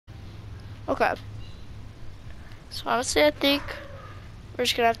Okay. So honestly, I think we're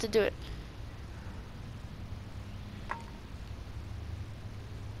just gonna have to do it.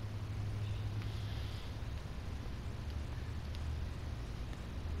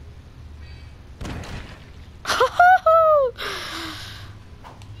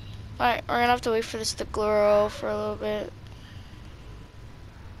 Alright, we're gonna have to wait for this to grow for a little bit.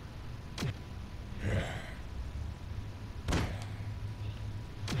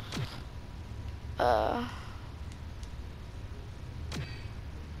 Uh...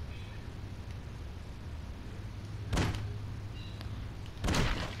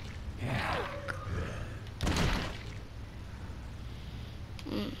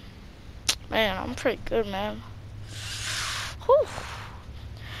 Man, I'm pretty good, man. Whew.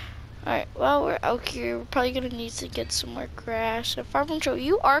 Alright, well, we're out here. We're probably gonna need to get some more grass. And Farmer Joe,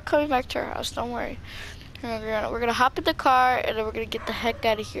 you are coming back to our house, don't worry. We're gonna hop in the car, and then we're gonna get the heck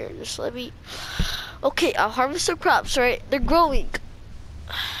out of here. Just let me... Okay, I'll harvest the crops, right? They're growing.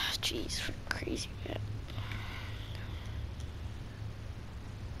 Jeez, crazy, man.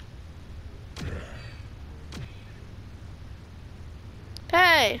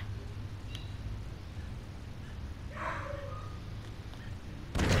 Hey!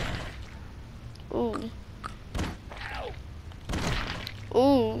 Ooh.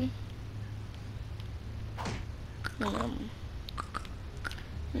 Ooh.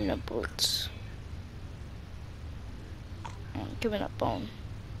 Bullets. Give me that bone.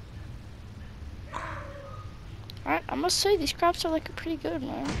 Alright, I must say these crops are like pretty good,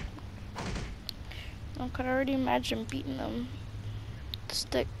 man. I could already imagine beating them.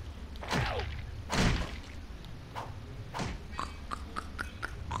 Stick.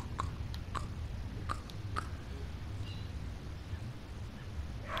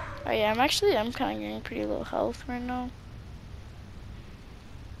 Oh yeah, I'm kind of getting pretty low health right now.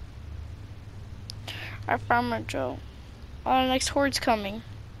 Our Farmer Joe. Oh, the next horde's coming.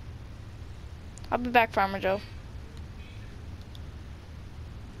 I'll be back, Farmer Joe.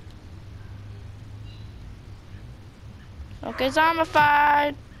 Okay,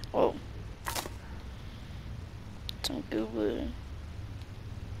 zombified. Whoa. Some good wood.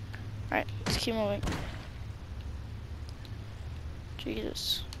 Alright, let's keep moving.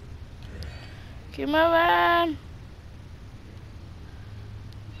 Jesus. Keep moving.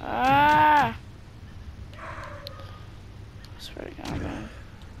 Ah. I swear to God, man.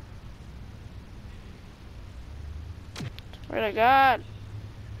 Swear to God.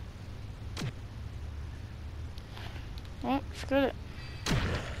 Oh, screw it.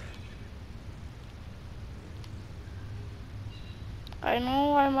 I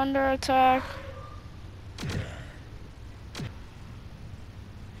know I'm under attack.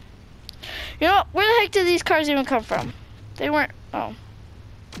 You know what? Where the heck did these cars even come from? They weren't. Oh.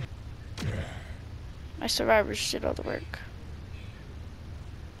 My survivors did all the work.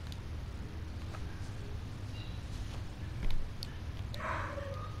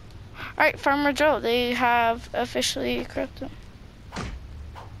 Alright, Farmer Joe, they have officially equipped them.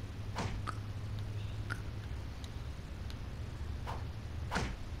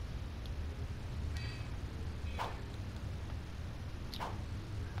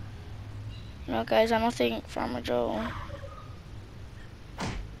 No, guys, I don't think Farmer Joe... I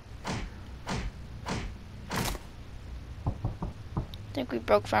think we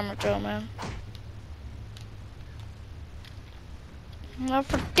broke Farmer Joe, man. I'll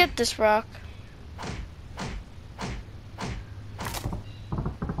forget this rock.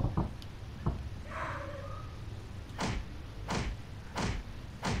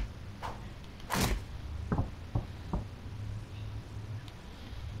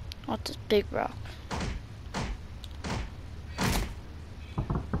 What's this big rock?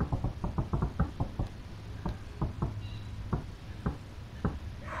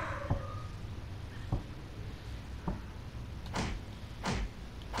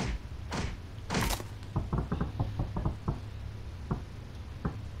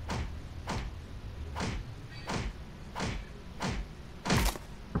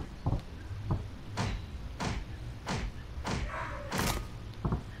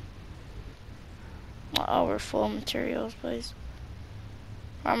 Oh, we're full of materials, please.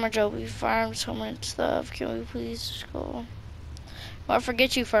 Farmer Joe, we farmed so much stuff. Can we please just go? Well, I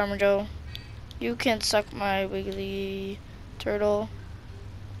forget you, Farmer Joe. You can suck my wiggly turtle.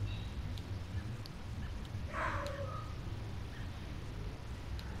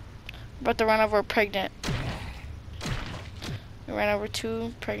 About to run over a pregnant. We ran over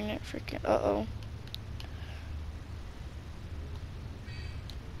two pregnant freaking. Uh-oh.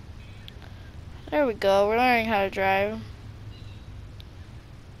 There we go. We're learning how to drive.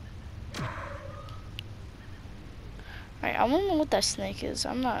 Alright, I wanna know what that snake is.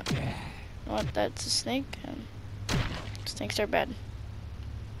 I'm not. You know what? That's a snake, and snakes are bad.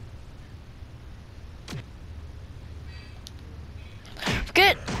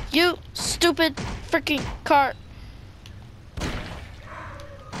 Forget you, stupid freaking car.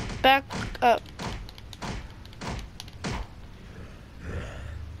 Back up.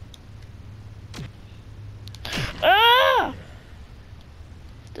 Ah!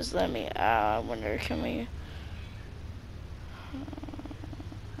 Just let me out. I wonder, can we?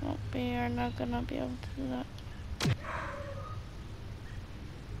 Nope, we are not gonna be able to do that.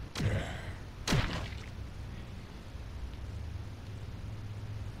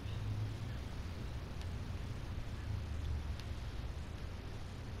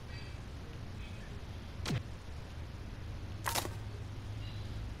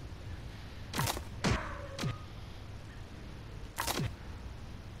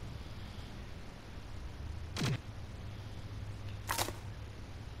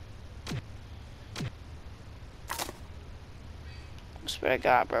 I swear to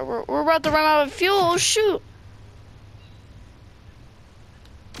God, bro, we're about to run out of fuel. Shoot.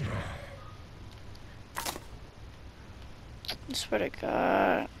 I swear to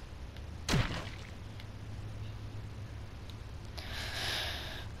God.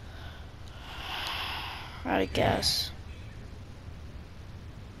 Out of gas.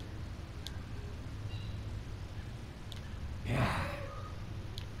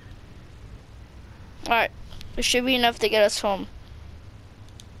 Alright, it should be enough to get us home.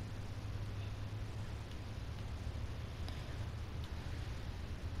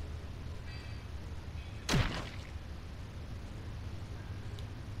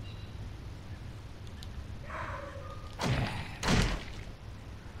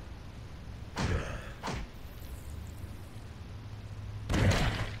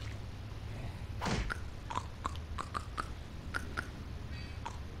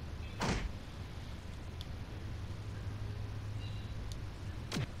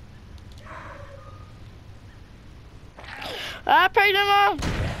 I paid them off.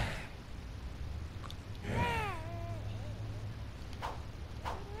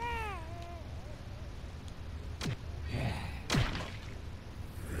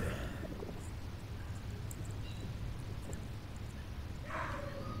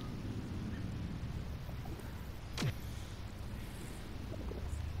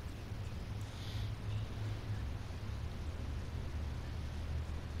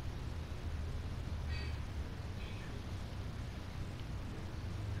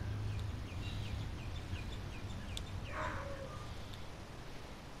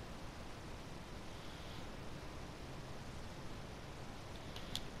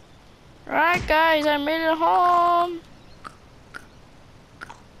 Alright guys, I made it home.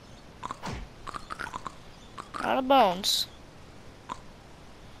 Out of bones.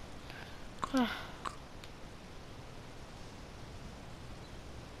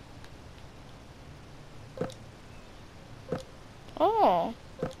 Oh.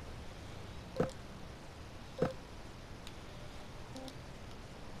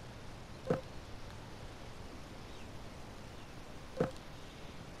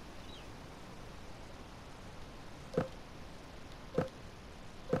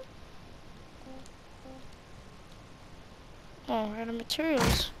 Oh, random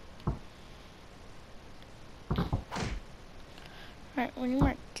materials. Alright, we need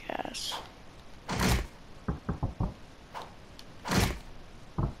more gas.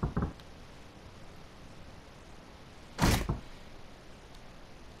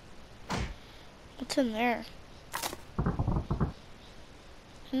 What's in there?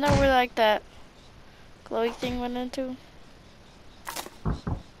 Isn't that where like that glowy thing went into?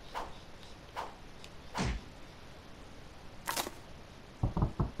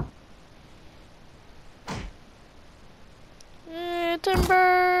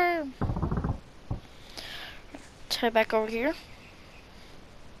 Timber! Let's head back over here.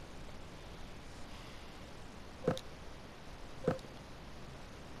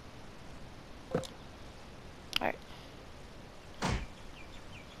 Alright.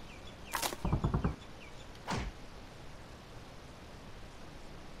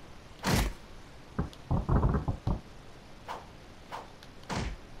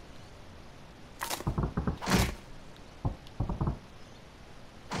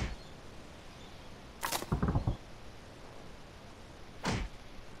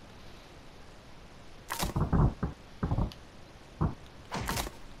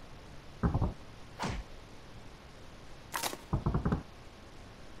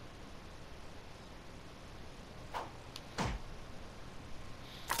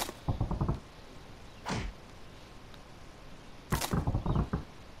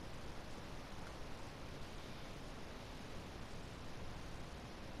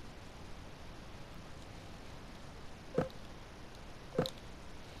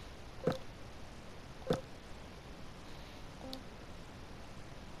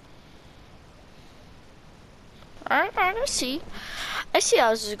 Alright, I see. I see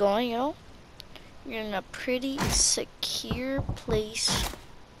how this is going, you know. You're in a pretty secure place.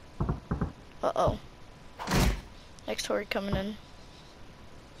 Uh-oh. Next horde coming in.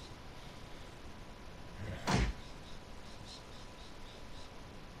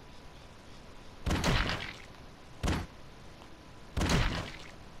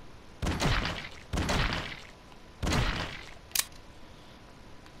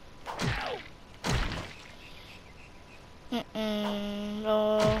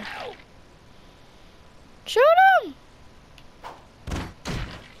 No. Shoot him!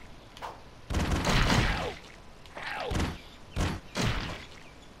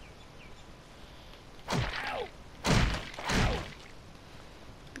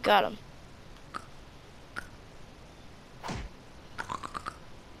 Got him.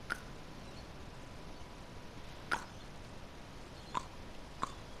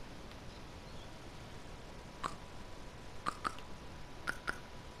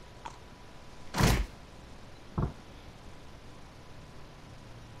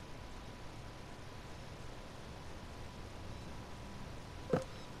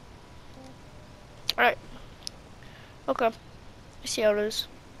 Alright. Okay. I see how it is.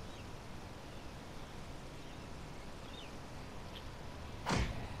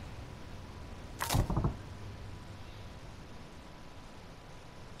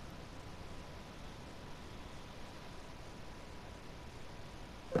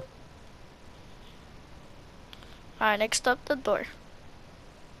 Alright, next up, the door.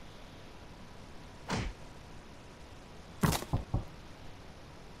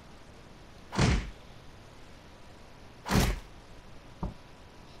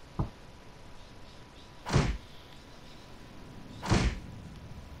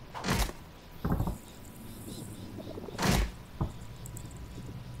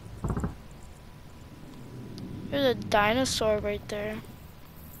 There's a dinosaur right there.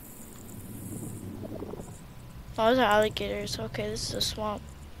 Oh, those are alligators. Okay, this is a swamp.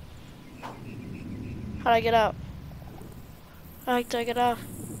 How'd I get out? How do I get off?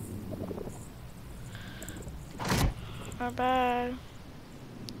 Not bad.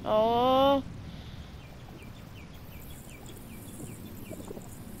 Oh.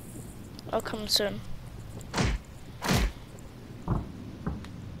 I'll come soon.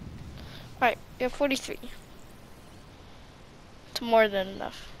 Alright, we have 43. It's more than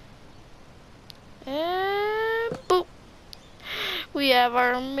enough. And boop. We have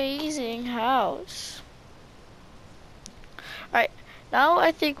our amazing house. Alright, now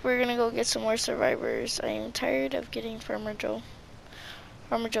I think we're gonna go get some more survivors. I am tired of getting Farmer Joe.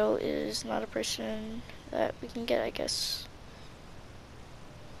 Farmer Joe is not a person that we can get, I guess.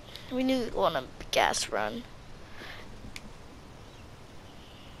 We need to go on a gas run.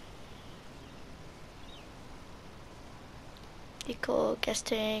 Equal, gas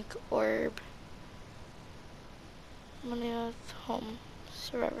tank, orb. Money of home,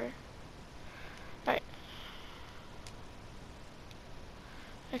 survivor. Alright.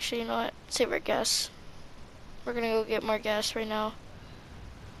 Actually, you know what? Save our gas. We're gonna go get more gas right now.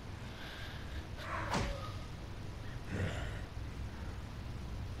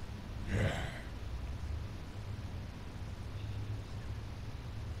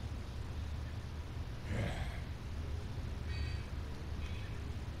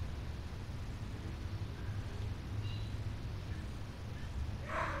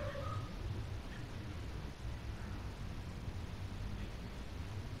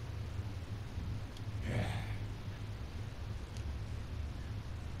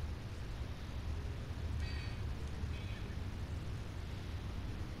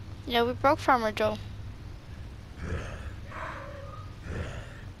 Yeah, we broke Farmer Joe.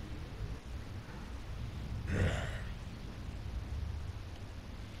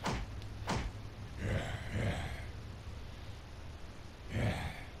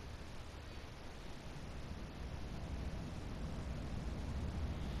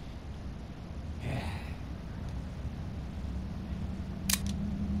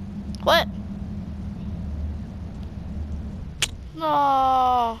 What?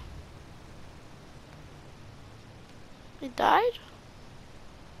 No. He died?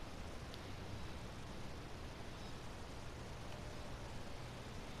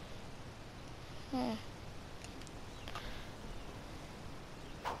 Hmm.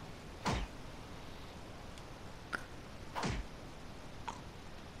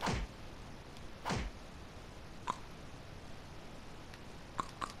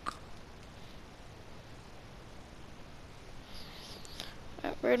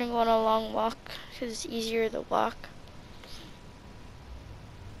 We're gonna go on a long walk because it's easier to walk.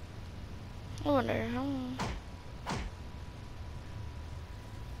 I wonder how.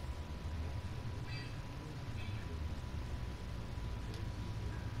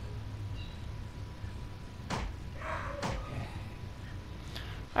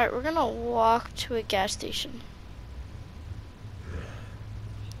 Alright, we're gonna walk to a gas station.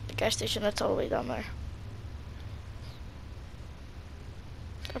 The gas station that's all the way down there.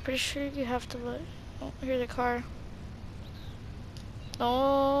 I'm pretty sure you have to let... Oh, here's the car.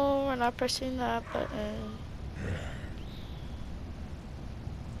 No, we're not pressing that button.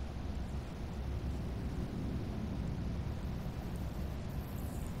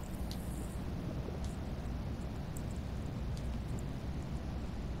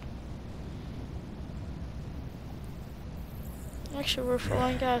 Actually, we're full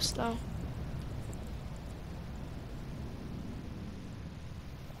on gas now.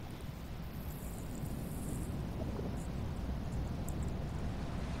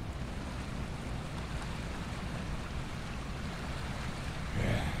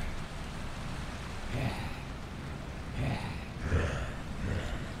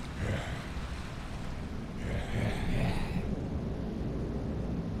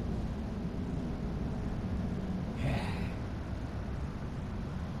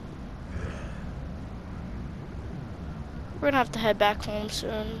 We're gonna have to head back home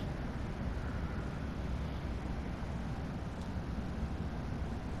soon.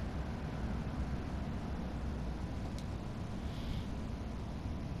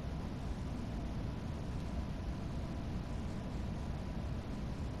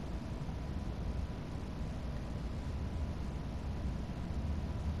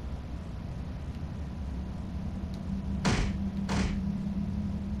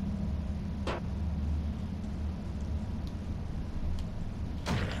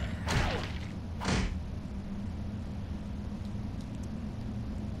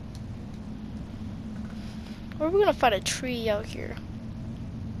 Or we're gonna find a tree out here.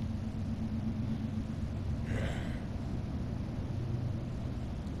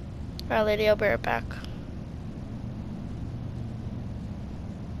 Alright, lady, I'll be right back.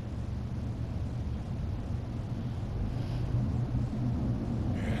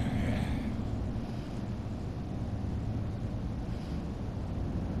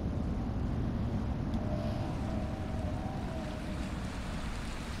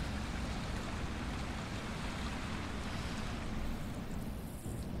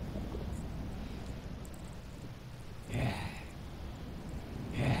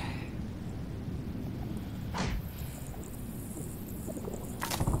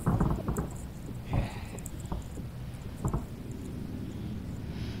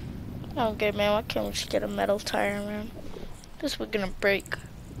 Okay, man, why can't we just get a metal tire, man? This we're gonna break.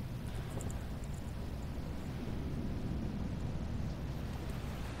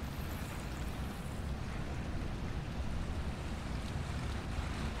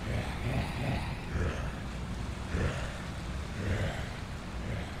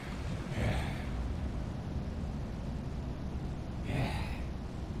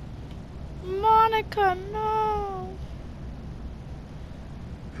 Monica, no!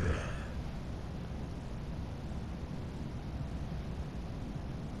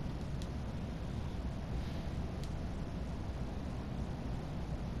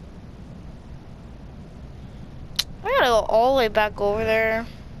 I gotta go all the way back over there.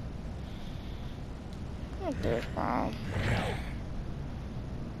 Oh, there's mom.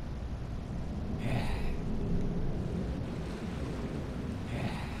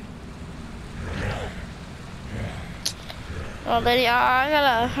 Oh, lady,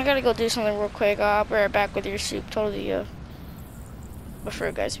 I gotta go do something real quick. I'll be right back with your soup. Totally, But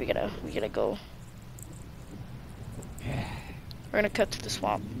for guys, we gotta go. We're gonna cut through the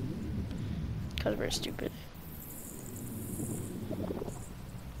swamp. Cause we're stupid.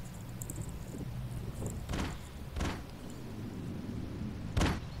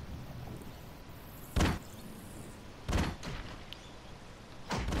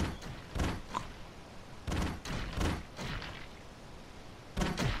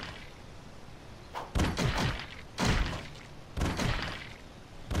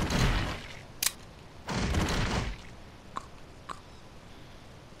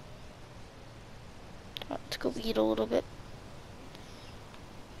 Let's go eat a little bit.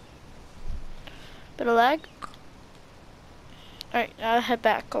 Bit of lag. Alright, now I'll head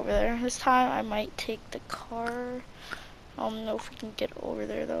back over there. This time I might take the car. I don't know if we can get over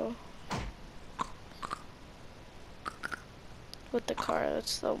there though. With the car,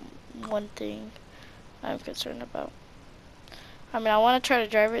 that's the one thing I'm concerned about. I mean, I want to try to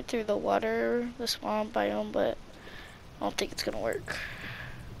drive it through the water, the swamp biome, but I don't think it's gonna work.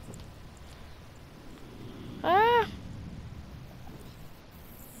 Ah!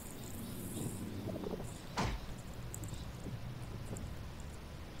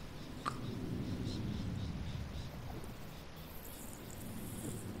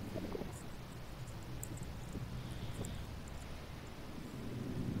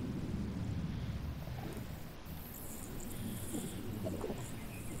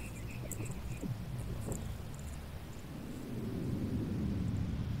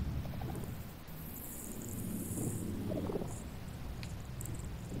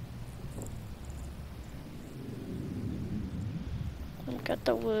 got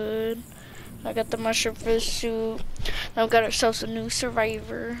the wood. I got the mushroom for the soup. Now we got ourselves a new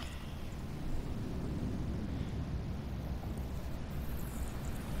survivor.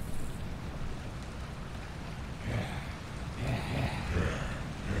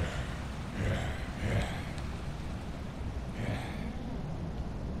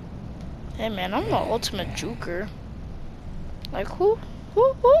 Hey man, I'm the ultimate juker. Like who?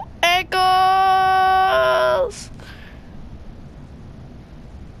 Ankles!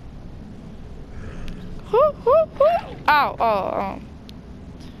 Who? Ow, oh.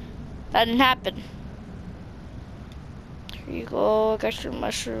 That didn't happen. Here you go, I got your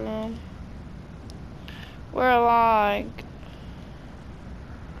mushroom. Where am I?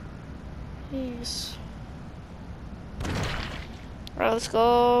 Jeez. Alright, let's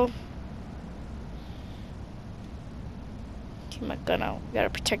go. Keep my gun out. We gotta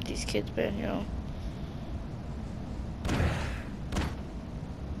protect these kids, man, you know.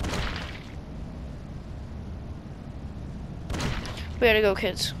 We gotta go,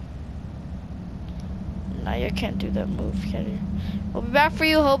 kids. Nah, you can't do that move, can you? We'll be back for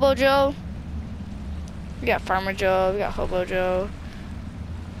you, Hobo Joe. We got Farmer Joe, we got Hobo Joe.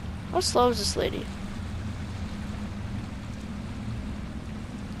 How slow is this lady?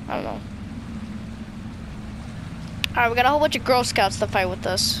 I don't know. Alright, we got a whole bunch of Girl Scouts to fight with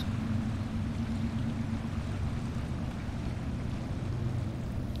us.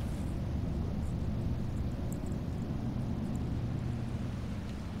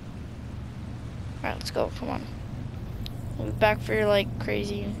 Alright, let's go, come on. We'll be back for your, like,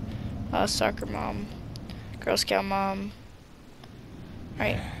 crazy soccer mom. Girl Scout mom.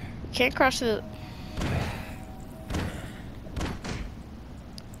 Alright, we can't cross the...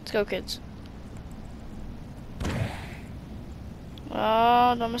 Let's go, kids.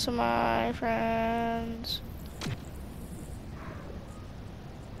 Oh, don't miss my friends.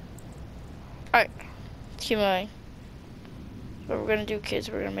 Alright, let's keep moving. What we're gonna do,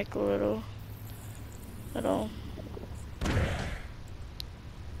 kids, we're gonna make a little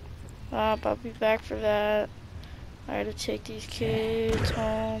I'll be back for that. I had to take these kids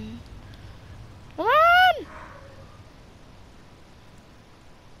home. Come on!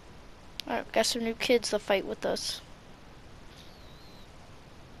 Alright, we got some new kids to fight with us.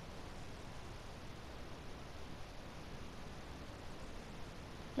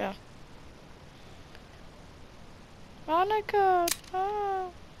 Yeah. Oh my god.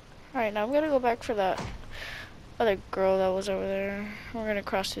 Oh. Alright, now I'm gonna go back for that other girl that was over there. We're gonna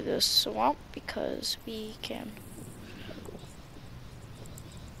cross through this swamp because we can.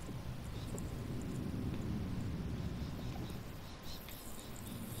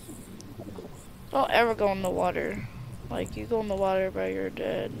 Don't ever go in the water. Like, you go in the water, bro, you're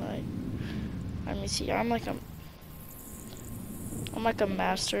dead. Like, let me see. I'm like a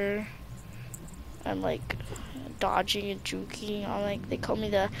master. I'm like dodging and juking. I'm like, they call me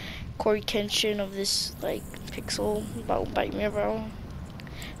the Corey Kenshin of this like pixel. Don't bite me, bro.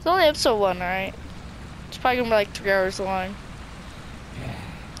 It's only episode 1, alright? It's probably gonna be like 3 hours long.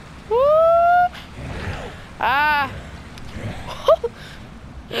 Woo! Ah!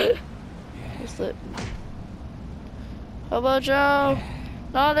 What's that? Hobo Joe!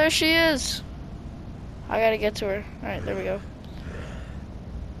 No, there she is! I gotta get to her. Alright, there we go.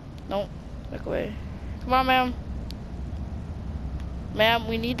 Nope. Look away. Come on, ma'am. Ma'am,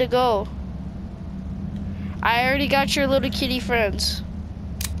 we need to go. I already got your little kitty friends.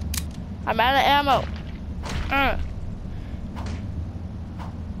 I'm out of ammo.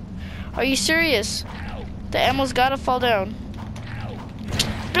 Are you serious? The ammo's gotta fall down.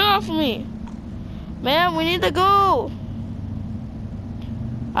 Get off of me. Ma'am, we need to go.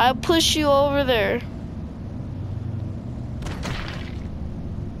 I'll push you over there.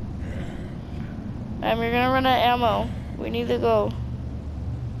 Ma'am, you're gonna run out of ammo. We need to go.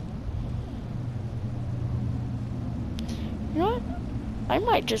 You know what? I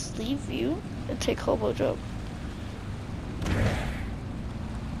might just leave you and take Hobo Joe.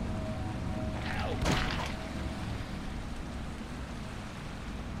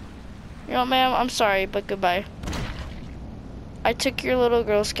 You know, ma'am, I'm sorry, but goodbye. I took your little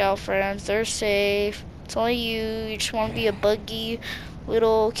Girl Scout friends. They're safe. It's only you. You just want to be a buggy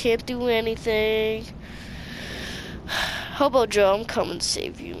little, can't do anything. Hobo Joe, I'm coming to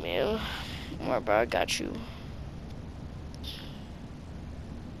save you, man. Don't worry, bro, I got you.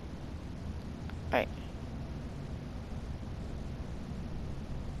 Alright.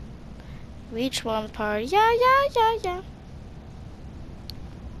 We each want the party. Yeah.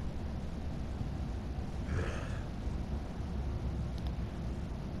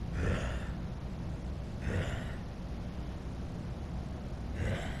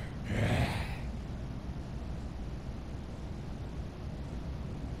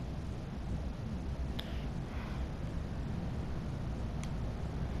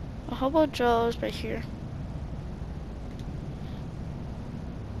 Hobo Joe's right here.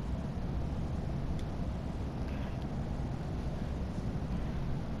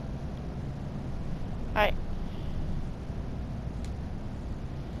 Alright.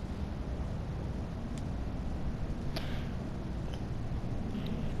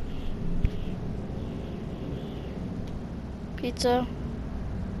 Pizza.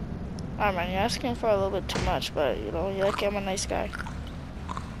 Alright, man, you're asking for a little bit too much, but you know, you're lucky I'm a nice guy.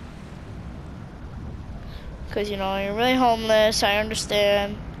 Because, you know, you're really homeless, I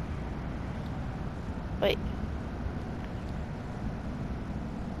understand. Wait.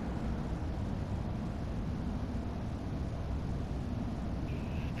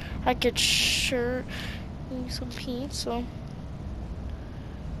 I could sure use some pizza.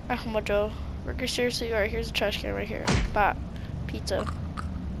 Alright, Homo Joe. Worker, seriously, alright, here's a trash can right here. Bop. Pizza.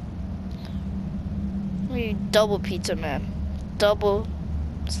 I mean, double pizza, man. Double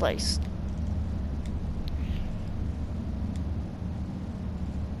sliced.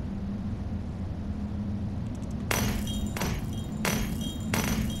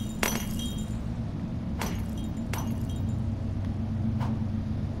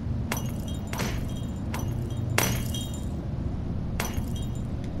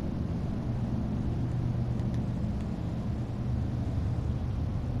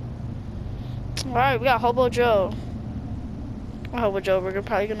 Alright, we got Hobo Joe. Hobo Joe, we're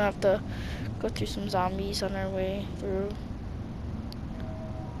probably gonna have to go through some zombies on our way through.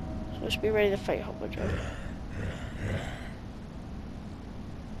 So let's be ready to fight Hobo Joe.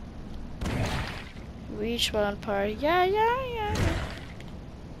 Reach one party. Yeah.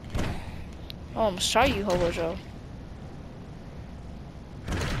 Oh, I'm sorry, you Hobo Joe.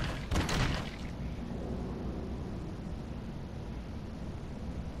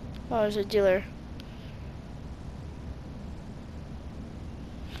 Oh, there's a dealer.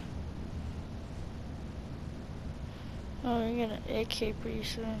 Oh, you're gonna AK pretty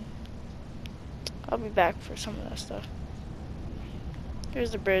soon. I'll be back for some of that stuff. Here's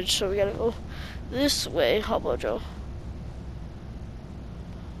the bridge, so we gotta go this way, Hobo Joe.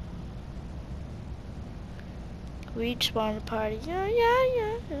 We each spawn a party. Yeah.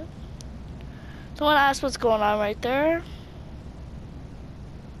 Someone asked what's going on right there.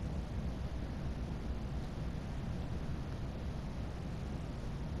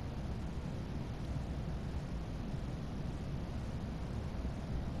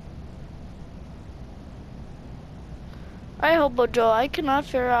 Alright, Hobo Joe, I cannot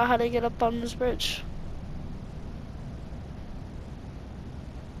figure out how to get up on this bridge.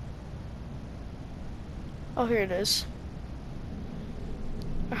 Oh, here it is.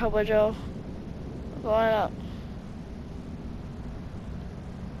 Hobo Joe, going up.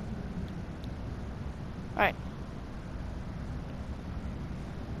 Alright.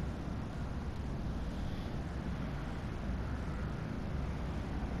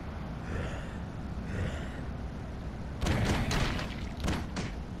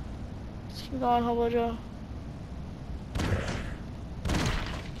 Keep going, Hobo Joe.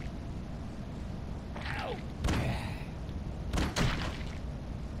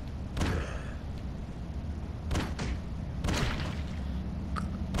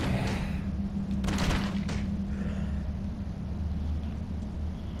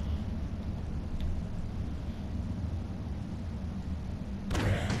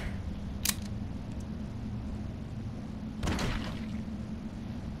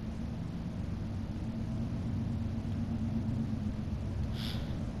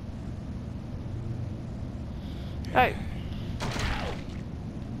 Alright.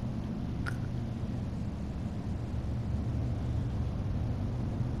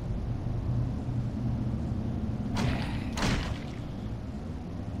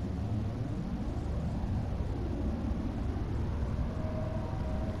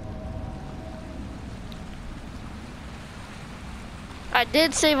 I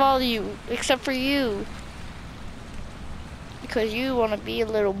did save all of you, except for you. Because you want to be a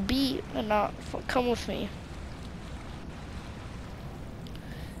little beat and not come with me.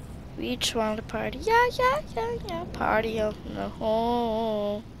 We each want to party. Yeah. Party up in the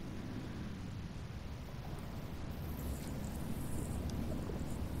hole.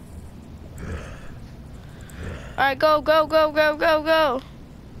 Alright, go.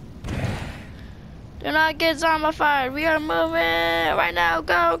 Do not get zombified. We are moving right now.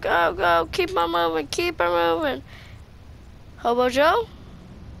 Go. Keep on moving. Hobo Joe?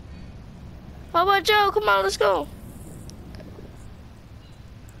 Come on, let's go.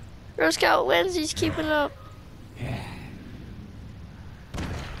 Girl Scout Wednesday's keeping up.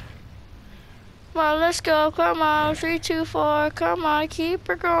 Come on, let's go. Come on, 3, 2, 4. Come on, keep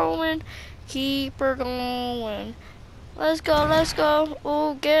her going. Keep her going. Let's go, let's go.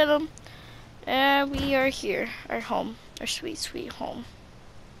 Oh, get him. And we are here. Our home. Our sweet, sweet home.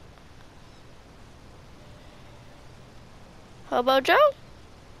 How about Joe?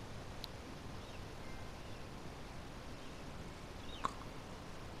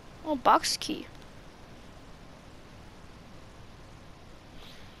 Oh, box key.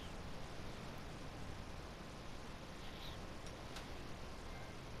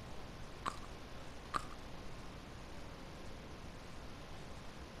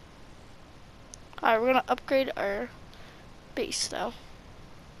 Alright, we're gonna upgrade our base now.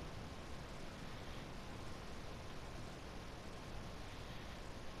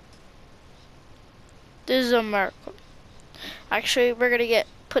 This is a miracle. Actually, we're gonna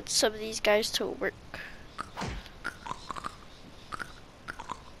put some of these guys to work.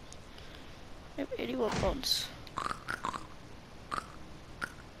 I have 81 bones.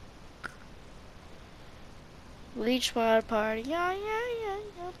 Leech mod party, yeah,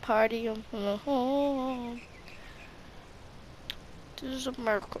 party on the home. This is a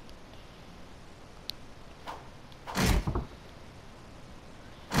miracle.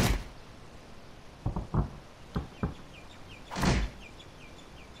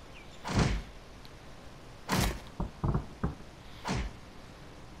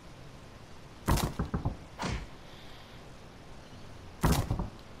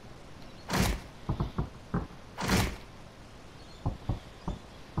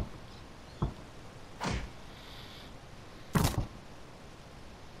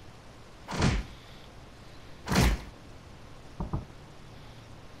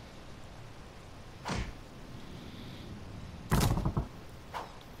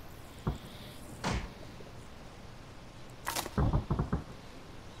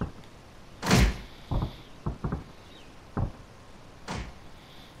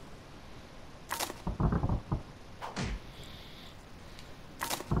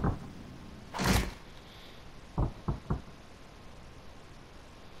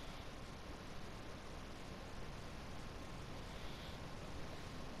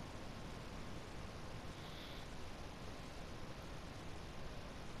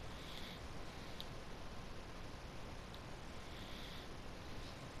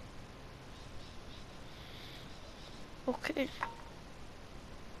 Okay.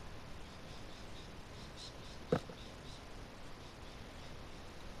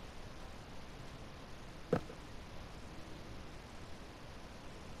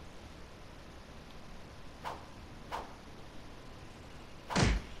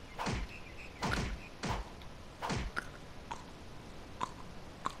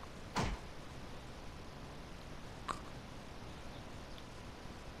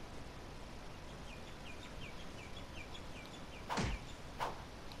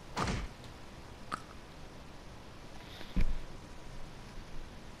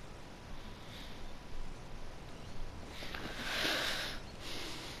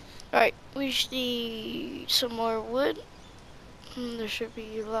 Alright, we just need some more wood. There should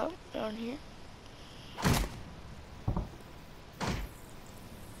be a lot down here.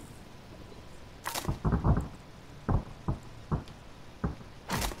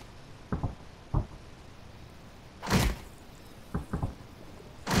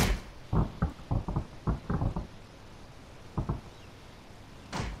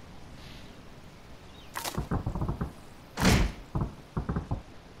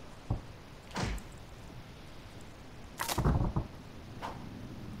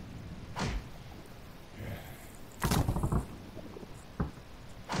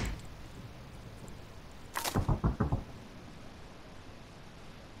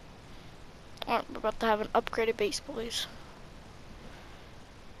 Alright, we're about to have an upgraded base, boys.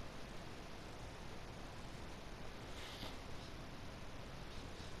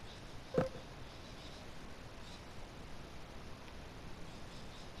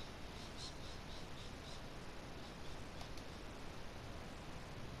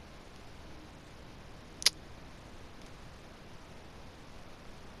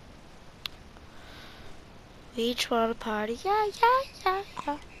 We each want to party, yeah.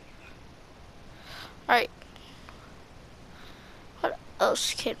 Alright. What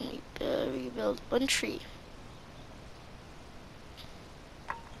else can we rebuild? One tree.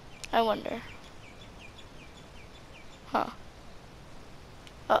 I wonder. Huh.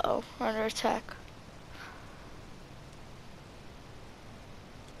 Uh-oh, we're under attack.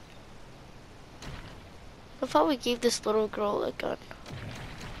 I thought we gave this little girl a gun.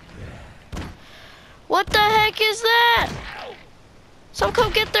 What the heck is that? Someone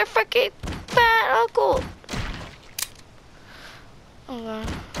come get their freaking bat. Oh, cool. Oh, God.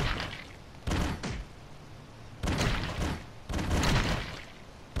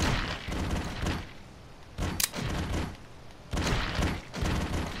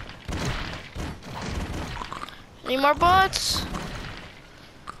 Any more bullets?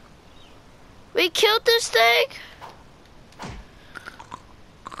 We killed this thing?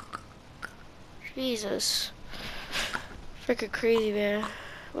 Jesus. Freaking crazy, man.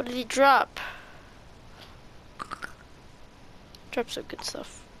 What did he drop? Drop some good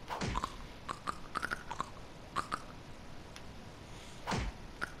stuff.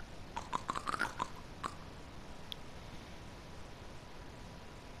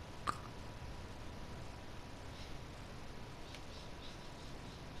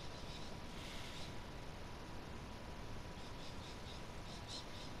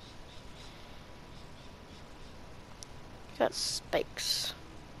 Got spikes.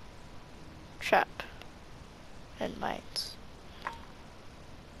 Trap. And mines.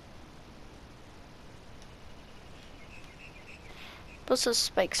 Lots of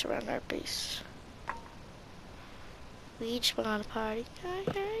spikes around our base. We each went on a party.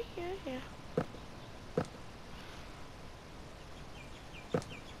 Yeah.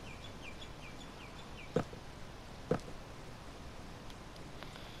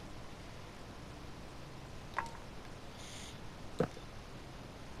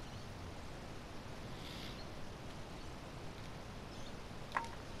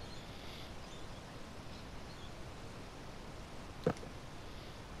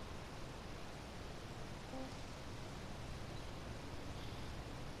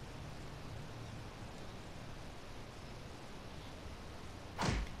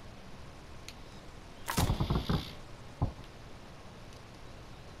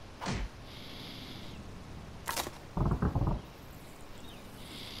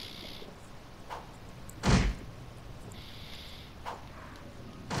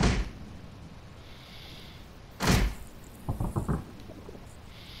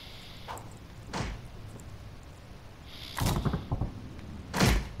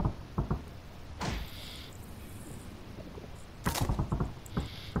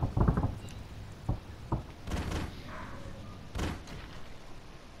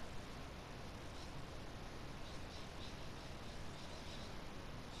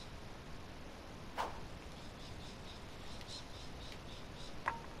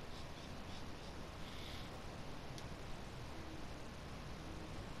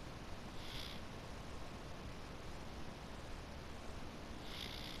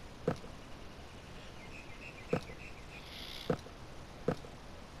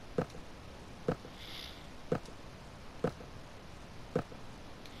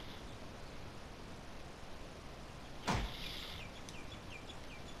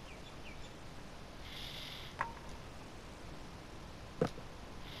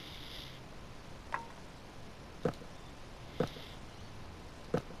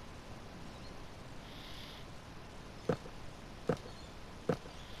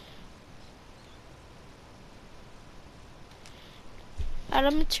 Out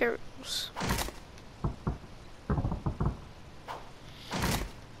of materials.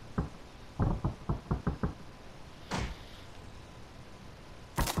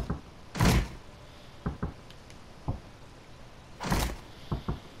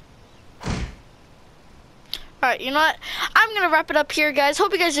 Alright, you know what? I'm gonna wrap it up here, guys.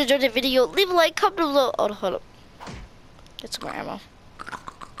 Hope you guys enjoyed the video. Leave a like, comment below. Oh, hold up. Get some more ammo.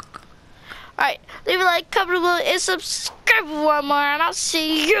 Alright, leave a like, comment below, and subscribe for one more. And I'll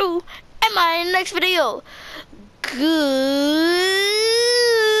see you in my next video. Good.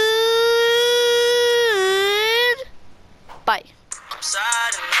 Bye.